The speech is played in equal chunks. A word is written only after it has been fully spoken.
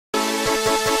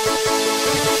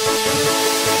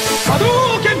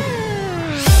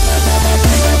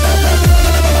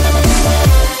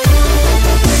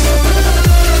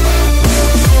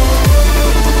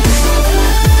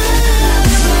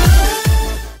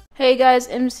Hey guys,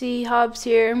 MC Hobbes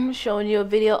here. I'm showing you a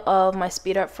video of my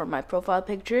speed art for my profile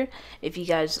picture. If you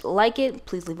guys like it,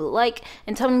 please leave a like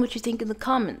and tell me what you think in the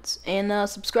comments. And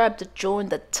subscribe to join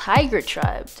the Tiger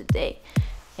Tribe today.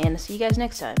 And I'll see you guys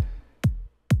next time.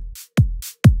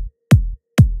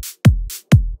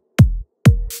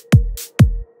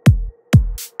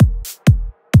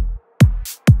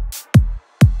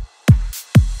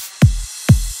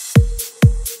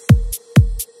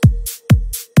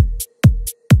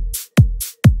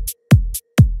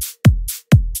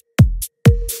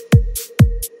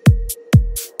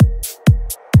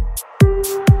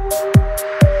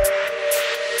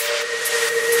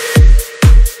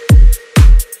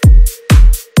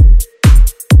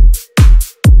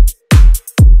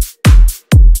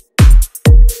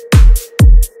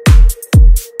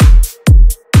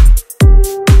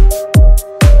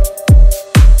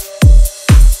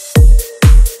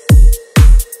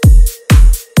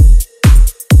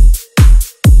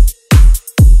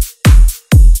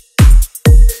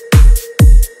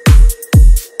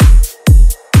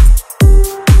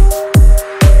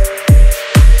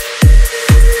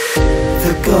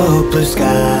 Blue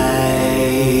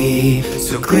sky,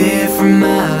 so clear from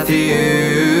my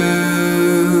view.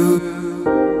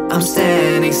 I'm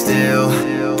standing still,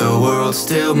 the world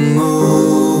still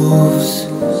moves.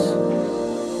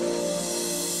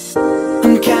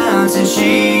 I'm counting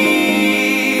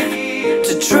sheep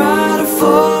to try to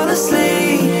fall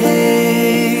asleep,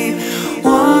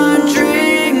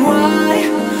 wondering why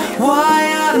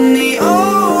I'm the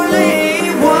only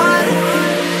one.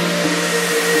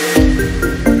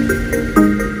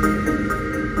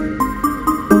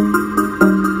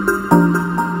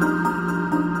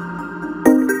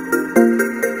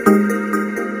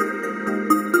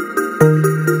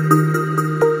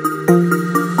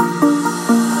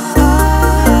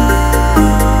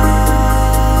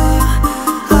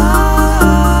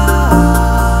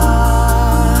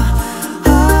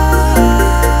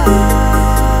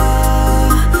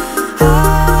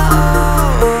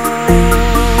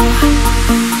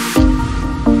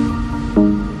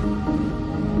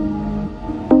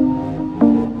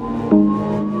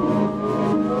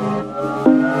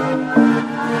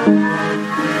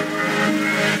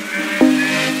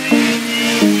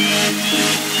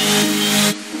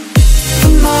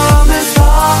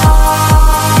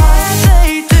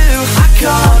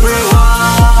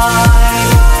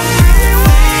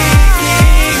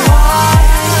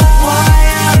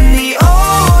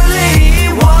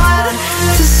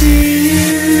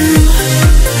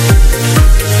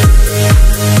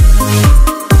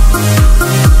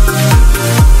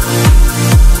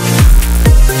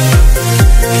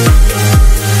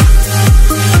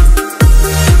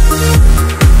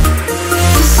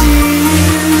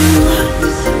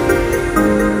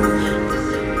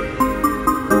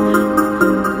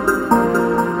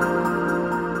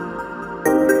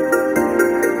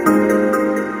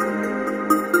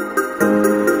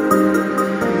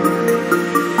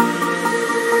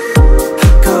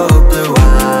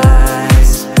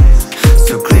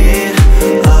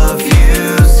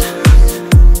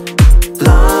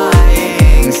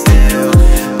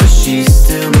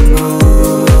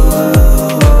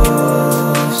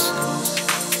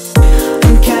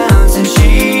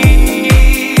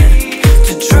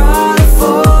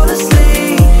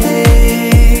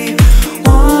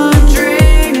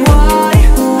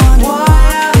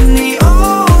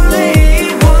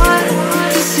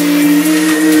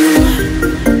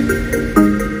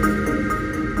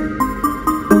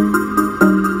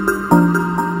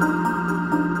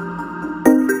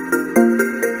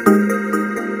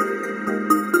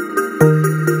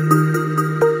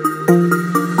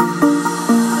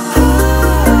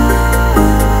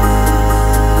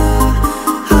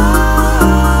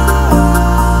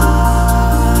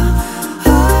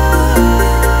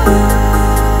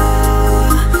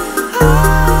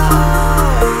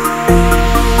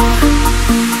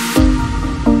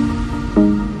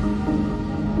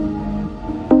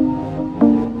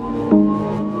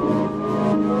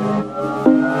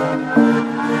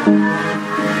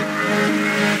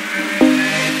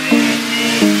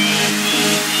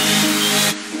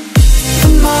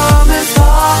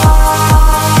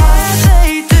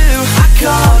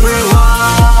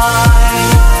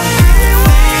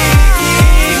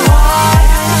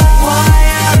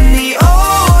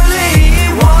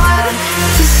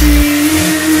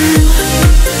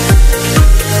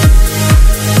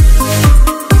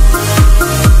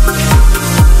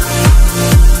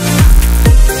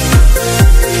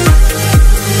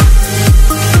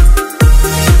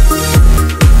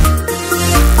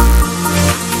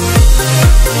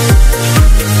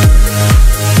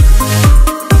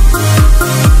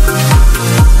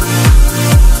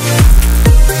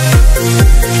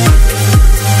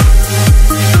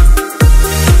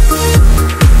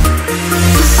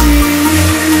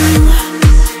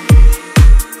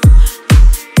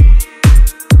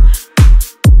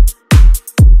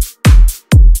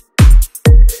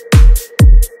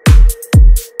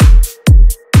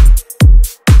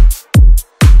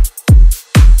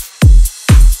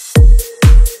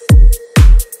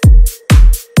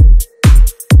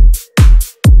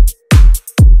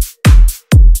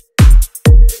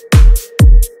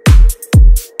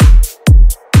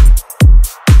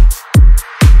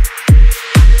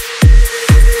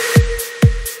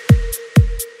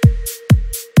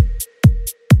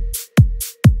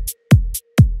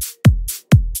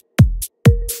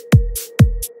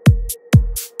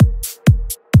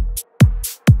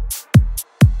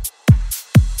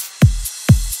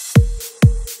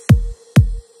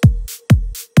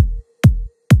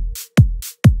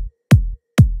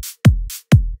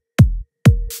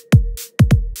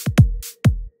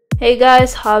 Hey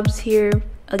guys, Hobbes here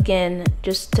again.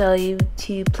 Just tell you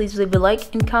to please leave a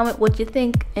like and comment what you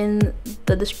think in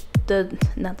the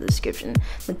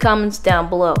comments down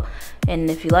below. And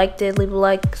if you liked it, leave a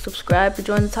like, subscribe, or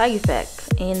join the TIGA Pack.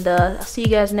 And I'll see you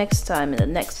guys next time in the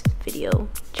next video.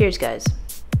 Cheers, guys.